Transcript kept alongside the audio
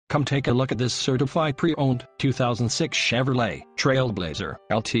Come take a look at this certified pre-owned 2006 Chevrolet Trailblazer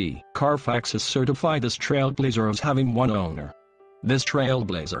LT. Carfax has certified this Trailblazer as having one owner. This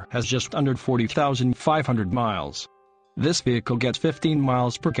Trailblazer has just under 40,500 miles. This vehicle gets 15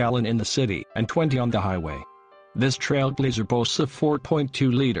 miles per gallon in the city and 20 on the highway. This Trailblazer boasts a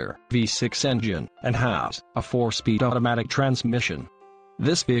 4.2-liter V6 engine and has a 4-speed automatic transmission.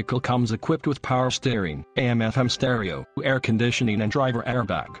 This vehicle comes equipped with power steering, AM/FM stereo, air conditioning and driver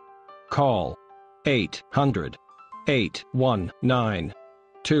airbag. Call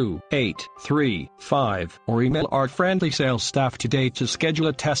 800-819-2835 or email our friendly sales staff today to schedule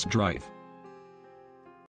a test drive.